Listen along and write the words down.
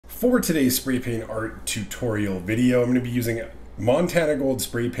For today's spray paint art tutorial video, I'm going to be using Montana Gold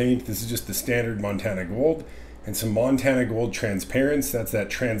spray paint. This is just the standard Montana Gold and some Montana Gold Transparents. That's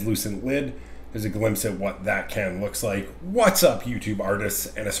that translucent lid. There's a glimpse at what that can looks like. What's up, YouTube artists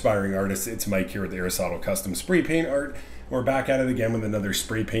and aspiring artists? It's Mike here with Aerosotle Custom Spray Paint Art. We're back at it again with another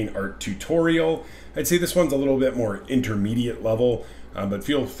spray paint art tutorial. I'd say this one's a little bit more intermediate level, but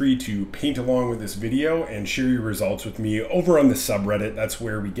feel free to paint along with this video and share your results with me over on the subreddit. That's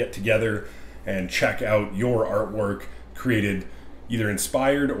where we get together and check out your artwork created either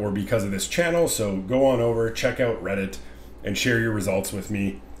inspired or because of this channel. So go on over, check out Reddit, and share your results with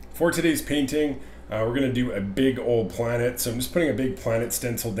me. For today's painting, we're going to do a big old planet. So I'm just putting a big planet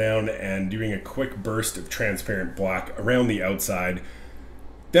stencil down and doing a quick burst of transparent black around the outside.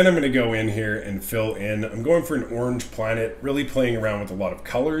 Then I'm going to go in here and fill in. I'm going for an orange planet, really playing around with a lot of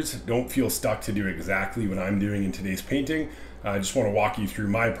colors. Don't feel stuck to do exactly what I'm doing in today's painting. I just want to walk you through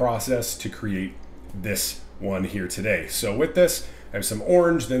my process to create this one here today. So with this, I have some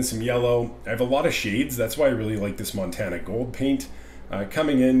orange, then some yellow. I have a lot of shades. That's why I really like this Montana Gold paint.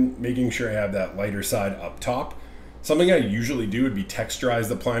 Coming in, making sure I have that lighter side up top. Something I usually do would be texturize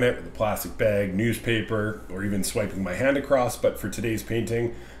the planet with a plastic bag, newspaper, or even swiping my hand across, but for today's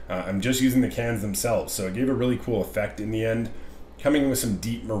painting, I'm just using the cans themselves. So it gave a really cool effect in the end. Coming in with some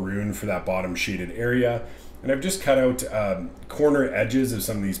deep maroon for that bottom shaded area. And I've just cut out corner edges of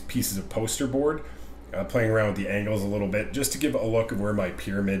some of these pieces of poster board, playing around with the angles a little bit, just to give a look of where my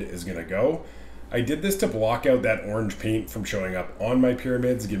pyramid is gonna go. I did this to block out that orange paint from showing up on my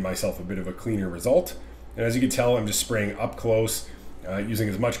pyramids, give myself a bit of a cleaner result. And as you can tell, I'm just spraying up close, using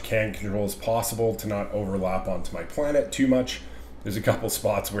as much can control as possible to not overlap onto my planet too much. There's a couple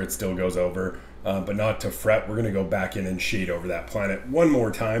spots where it still goes over, but not to fret. We're gonna go back in and shade over that planet one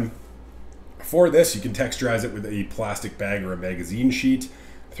more time. For this, you can texturize it with a plastic bag or a magazine sheet,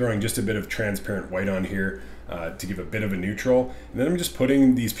 throwing just a bit of transparent white on here to give a bit of a neutral. And then I'm just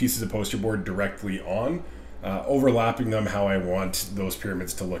putting these pieces of poster board directly on, overlapping them how I want those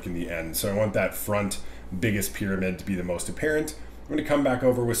pyramids to look in the end. So I want that front biggest pyramid to be the most apparent. I'm going to come back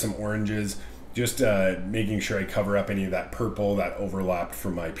over with some oranges, just making sure I cover up any of that purple that overlapped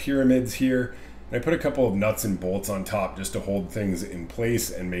from my pyramids here. And I put a couple of nuts and bolts on top just to hold things in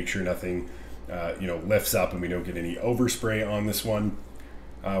place and make sure nothing lifts up and we don't get any overspray on this one.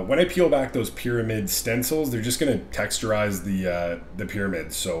 When I peel back those pyramid stencils, they're just going to texturize the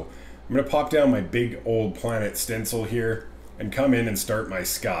pyramids. So I'm going to pop down my big old planet stencil here and come in and start my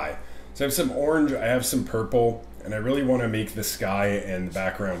sky. So I have some orange, I have some purple, and I really want to make the sky and the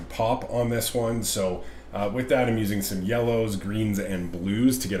background pop on this one. So with that, I'm using some yellows, greens, and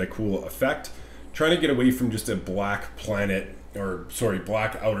blues to get a cool effect. Trying to get away from just a black planet, or sorry,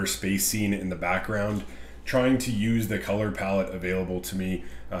 black outer space scene in the background. Trying to use the color palette available to me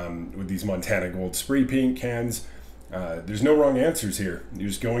with these Montana Gold spray paint cans. There's no wrong answers here. You're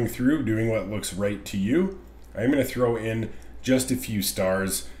just going through, doing what looks right to you. I'm going to throw in just a few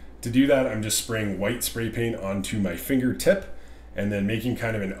stars. To do that, I'm just spraying white spray paint onto my fingertip and then making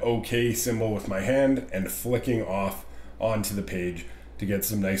kind of an OK symbol with my hand and flicking off onto the page to get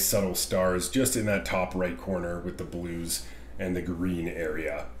some nice subtle stars just in that top right corner with the blues and the green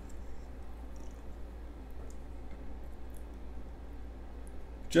area.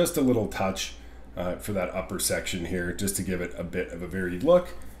 Just a little touch for that upper section here, just to give it a bit of a varied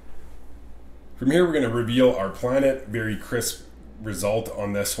look. From here, we're going to reveal our planet. Very crisp result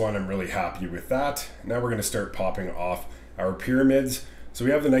on this one. I'm really happy with that. Now we're going to start popping off our pyramids. So we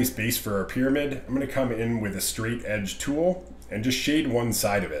have the nice base for our pyramid. I'm going to come in with a straight edge tool and just shade one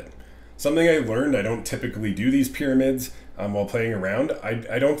side of it. Something I learned, I don't typically do these pyramids while playing around.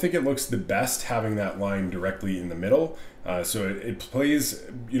 I don't think it looks the best having that line directly in the middle. So it plays,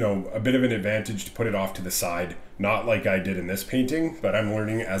 a bit of an advantage to put it off to the side, not like I did in this painting, but I'm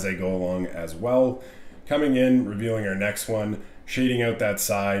learning as I go along as well. Coming in, revealing our next one, shading out that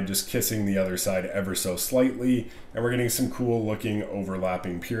side, just kissing the other side ever so slightly, and we're getting some cool looking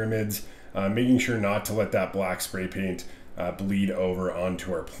overlapping pyramids, making sure not to let that black spray paint bleed over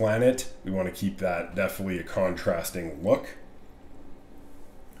onto our planet. We want to keep that definitely a contrasting look.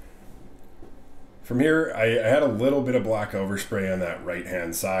 From here, I had a little bit of black overspray on that right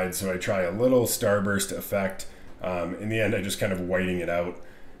hand side, so I try a little starburst effect. In the end, I just kind of whiting it out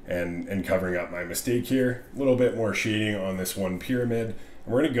and covering up my mistake here. A little bit more shading on this one pyramid.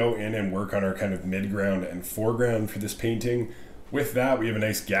 And we're going to go in and work on our kind of midground and foreground for this painting. With that, we have a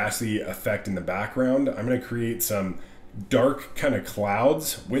nice gassy effect in the background. I'm going to create some dark kind of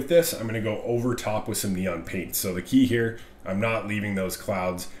clouds with this. I'm going to go over top with some neon paint. So the key here, I'm not leaving those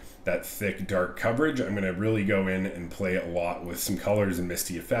clouds that thick dark coverage, I'm going to really go in and play a lot with some colors and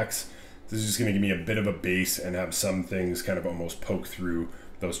misty effects. This is just going to give me a bit of a base and have some things kind of almost poke through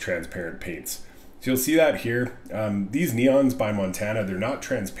those transparent paints. So you'll see that here. These neons by Montana, they're not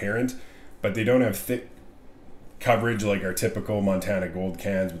transparent, but they don't have thick coverage like our typical Montana Gold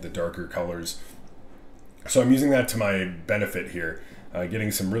cans with the darker colors. So I'm using that to my benefit here,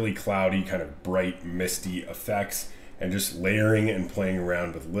 getting some really cloudy, kind of bright, misty effects, and just layering and playing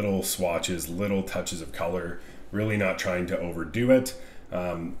around with little swatches, little touches of color, really not trying to overdo it.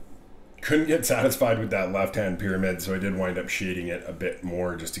 Couldn't get satisfied with that left-hand pyramid, so I did wind up shading it a bit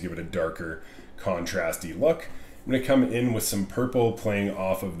more just to give it a darker, contrasty look. I'm going to come in with some purple, playing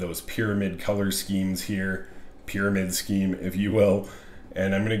off of those pyramid color schemes here, pyramid scheme, if you will.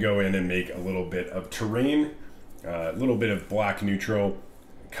 And I'm going to go in and make a little bit of terrain, a little bit of black neutral,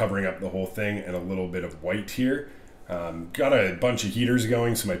 covering up the whole thing, and a little bit of white here. Got a bunch of heaters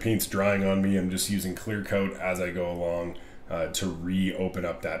going, so my paint's drying on me. I'm just using clear coat as I go along to reopen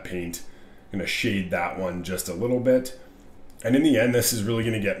up that paint. I'm going to shade that one just a little bit. And in the end, this is really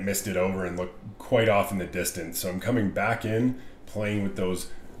going to get misted over and look quite off in the distance. So I'm coming back in, playing with those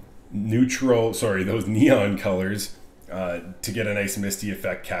those neon colors to get a nice misty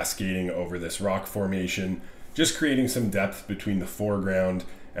effect cascading over this rock formation, just creating some depth between the foreground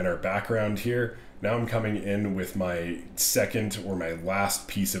and our background here. Now I'm coming in with my second or my last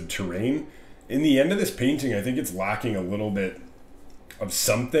piece of terrain. In the end of this painting, I think it's lacking a little bit of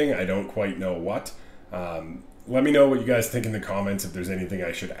something. I don't quite know what. Let me know what you guys think in the comments if there's anything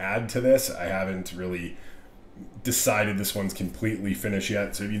I should add to this. I haven't really decided this one's completely finished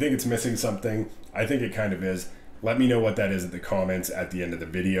yet. So if you think it's missing something, I think it kind of is. Let me know what that is in the comments at the end of the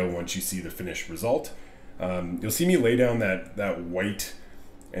video once you see the finished result. You'll see me lay down that white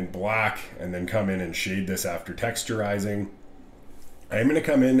and black and then come in and shade this after texturizing. I'm going to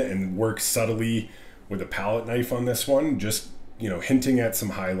come in and work subtly with a palette knife on this one, just hinting at some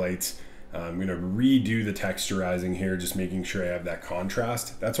highlights. I'm going to redo the texturizing here, just making sure I have that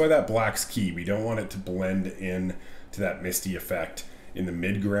contrast. That's why that black's key. We don't want it to blend in to that misty effect in the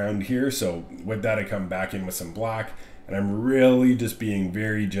midground here. So with that, I come back in with some black, and I'm really just being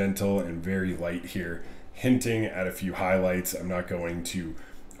very gentle and very light here, hinting at a few highlights. I'm not going to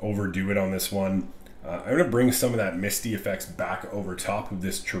overdo it on this one. I'm going to bring some of that misty effects back over top of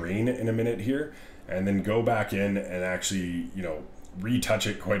this terrain in a minute here, and then go back in and actually, retouch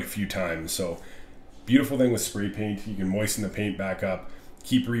it quite a few times. So beautiful thing with spray paint, you can moisten the paint back up,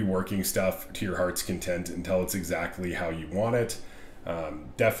 keep reworking stuff to your heart's content until it's exactly how you want it.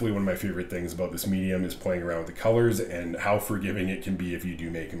 Definitely one of my favorite things about this medium is playing around with the colors and how forgiving it can be if you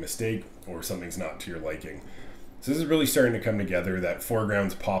do make a mistake or something's not to your liking. So this is really starting to come together. That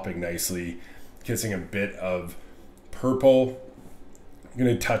foreground's popping nicely, kissing a bit of purple. I'm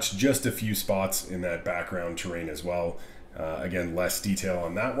going to touch just a few spots in that background terrain as well. Again, less detail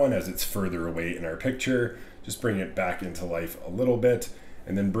on that one as it's further away in our picture. Just bring it back into life a little bit,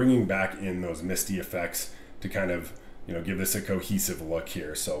 and then bringing back in those misty effects to kind of give this a cohesive look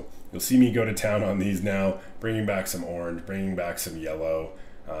here. So you'll see me go to town on these now, bringing back some orange, bringing back some yellow,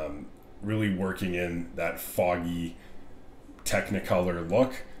 really working in that foggy Technicolor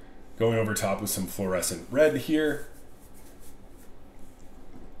look. Going over top with some fluorescent red here.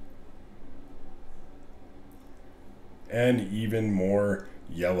 And even more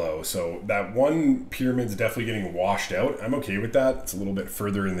yellow. So that one pyramid's definitely getting washed out. I'm okay with that. It's a little bit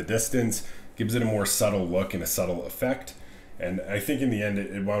further in the distance, gives it a more subtle look and a subtle effect. And I think in the end,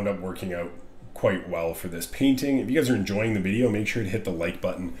 it wound up working out quite well for this painting. If you guys are enjoying the video, make sure to hit the like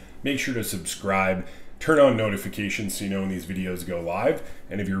button. Make sure to subscribe. Turn on notifications so you know when these videos go live.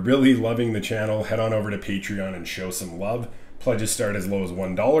 And if you're really loving the channel, head on over to Patreon and show some love. Pledges start as low as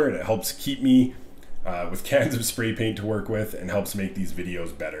 $1, and it helps keep me with cans of spray paint to work with and helps make these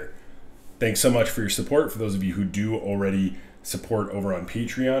videos better. Thanks so much for your support. For those of you who do already support over on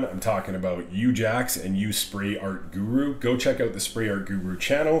Patreon, I'm talking about you, Jax, and you, Spray Art Guru. Go check out the Spray Art Guru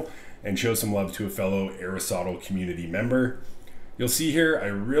channel and show some love to a fellow Aerosotle community member. You'll see here, I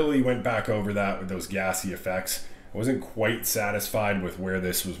really went back over that with those gassy effects. I wasn't quite satisfied with where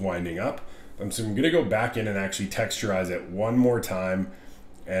this was winding up. So I'm gonna go back in and actually texturize it one more time.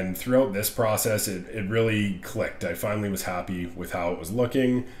 And throughout this process, it really clicked. I finally was happy with how it was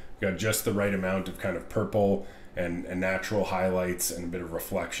looking. Got just the right amount of kind of purple and natural highlights and a bit of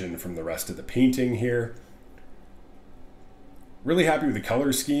reflection from the rest of the painting here. Really happy with the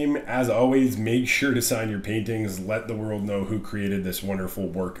color scheme. As always, make sure to sign your paintings. Let the world know who created this wonderful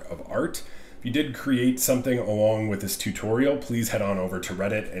work of art. If you did create something along with this tutorial, please head on over to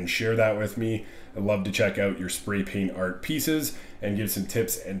Reddit and share that with me. I'd love to check out your spray paint art pieces and give some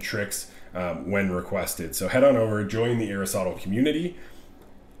tips and tricks when requested. So head on over, join the Aerosotle community.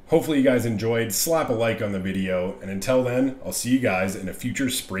 Hopefully you guys enjoyed. Slap a like on the video, and until then, I'll see you guys in a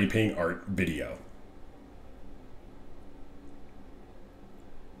future spray paint art video.